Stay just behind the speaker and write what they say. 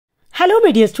Hello my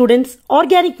dear students,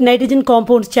 Organic Nitrogen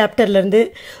Compounds chapter லருந்து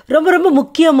ரொம்ப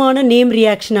முக்கியமான name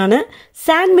ரியாக்ஷனான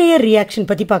Sandmeyer reaction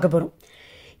பத்தி பார்க்க போறோம்.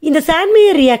 இந்த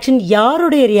Sandmeyer reaction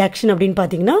யாருடைய ரியாக்ஷன் அப்படினு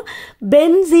பாத்தீங்கன்னா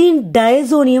Benzene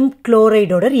Diazonium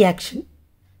Chloride ஓட ரியாக்ஷன்.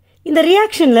 இந்த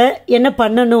ரியாக்ஷன்ல என்ன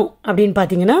பண்ணனும் அப்படினு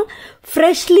பாத்தீங்கன்னா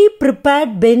freshly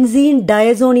prepared Benzene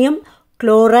Diazonium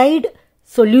Chloride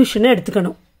solution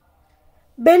எடுத்துக்கணும்.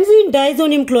 Benzene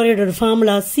Diazonium Chloride ஓட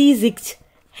ஃபார்முலா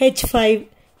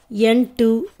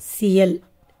C6H5N2Cl.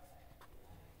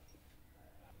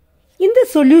 இந்த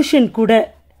சொல்யூஷன் கூட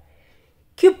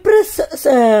cuprous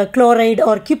chloride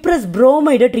or cuprous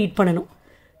bromide treat பண்ணனும்.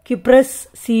 cuprous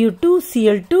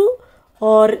Cu2Cl2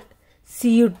 or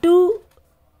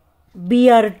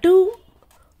Cu2Br2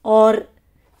 or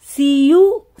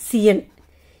CuCN.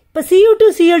 இப்போ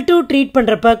Cu2Cl2 ட்ரீட்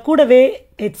பண்றப்ப கூடவே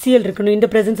HCl இருக்கணும். in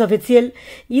the presence of HCl,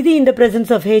 இது in the presence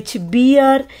of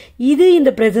HBr, இது in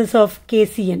the presence of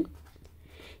KCN.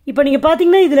 இப்போ நீங்க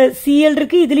பாத்தீங்கன்னா இதுல Cl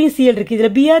இருக்கு, இதுலயும் Cl இருக்கு, இதுல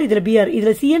Br, இதுல Br,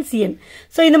 இதுல CN, CN.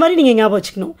 சோ இந்த மாதிரி நீங்க ஞாபகம்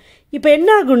வச்சுக்கணும். இப்போ என்ன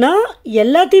ஆகும்னா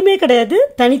எல்லாத்தையுமே கிடையாது,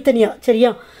 தனித்தனியா,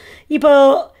 சரியா? இப்போ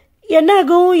என்ன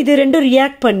ஆகும், இது ரெண்டும்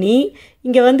ரியாக்ட் பண்ணி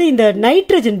இங்க வந்து இந்த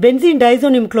நைட்ரஜன் பென்சீன்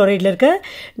டைசோனியம் குளோரைட்ல இருக்க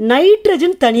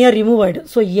நைட்ரஜன் தனியா ரிமூவ் ஆயிடும்.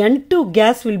 So N2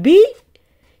 gas will be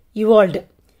evolved.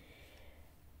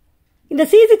 இந்த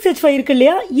C6H5 இருக்கு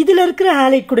இல்லையா, இதுல இருக்கிற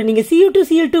ஹாலைட் கூட நீங்க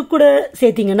Cu2Cl2 கூட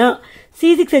சேர்த்தீங்கன்னா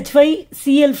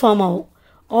C6H5Cl ஃபார்ம் ஆகும்.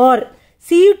 R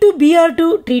Cu2Br2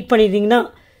 treat பண்ணிருந்தீங்கன்னா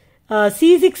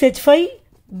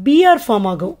C6H5Br form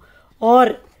ஆகும்.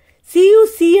 ஆர்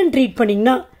CuCN ட்ரீட்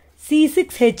பண்ணீங்கன்னா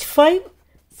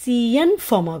C6H5Cn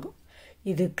ஃபார்ம் ஆகும்.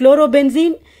 இது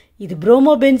குளோரோபென்சீன், இது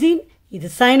புரோமோபென்சீன், இது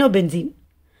சைனோபென்சீன்.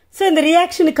 ஸோ இந்த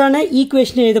ரியாக்ஷனுக்கான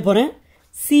ஈக்குவேஷன் எழுத போறேன்.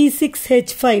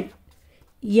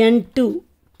 C6H5N2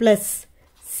 plus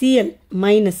Cl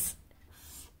minus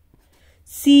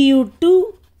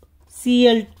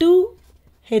Cu2Cl2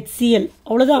 HCl.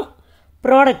 அவ்வளவுதான்.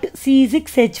 Product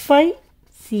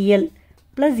C6H5Cl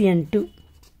plus N2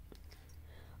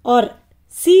 or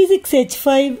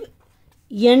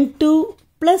C6H5N2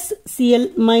 plus Cl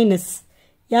minus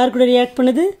யார் கூட ரியாக்ட்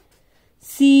பண்ணுது?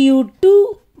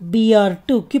 Cu2Br2,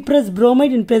 cuprous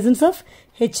bromide in presence of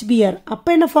HBr. அப்ப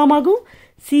என்ன ஃபார்ம் ஆகும்?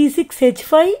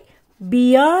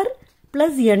 C6H5Br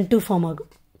plus N2 ஃபார்ம் ஆகும்.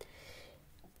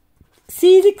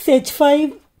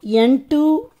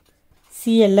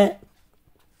 C6H5N2Cl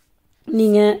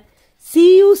நீங்க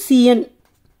CuCN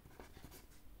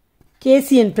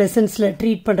KCN பிரசன்ஸ்ல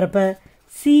ட்ரீட் பண்றப்ப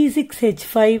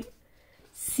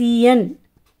C6H5Cn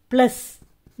plus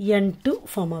N2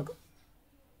 ஃபார்ம் ஆகும்.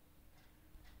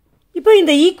 இப்போ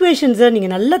இந்த ஈக்குவேஷன்ஸை நீங்க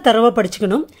நல்லா தரவா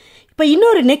படிச்சுக்கணும். இப்போ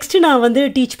இன்னொரு நெக்ஸ்ட் நான் வந்து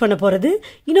டீச் பண்ண போறது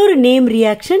இன்னொரு நேம்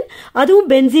ரியாக்ஷன், அதுவும்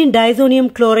பென்சீன் டைசோனியம்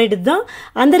குளோரைடு தான்.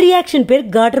 அந்த ரியாக்ஷன் பேர்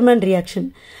காட்டர்மேன் ரியாக்ஷன்.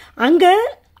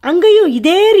 அங்கேயும்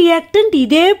இதே ரியாக்டன்ட்,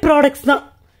 இதே ப்ராடக்ட்ஸ் தான்,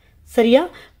 சரியா?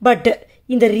 பட்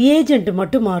இந்த ரியேஜென்ட்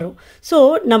மட்டும் மாறும். ஸோ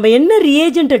நம்ம என்ன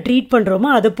ரியேஜென்ட்டை ட்ரீட் பண்ணுறோமோ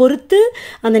அதை பொறுத்து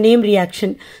அந்த நேம்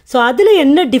ரியாக்ஷன். ஸோ அதில்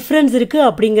என்ன டிஃப்ரென்ஸ் இருக்குது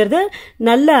அப்படிங்கிறத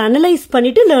நல்லா அனலைஸ்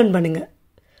பண்ணிவிட்டு லேர்ன் பண்ணுங்கள்.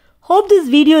 Hope this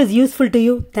video is useful to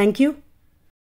you. Thank you.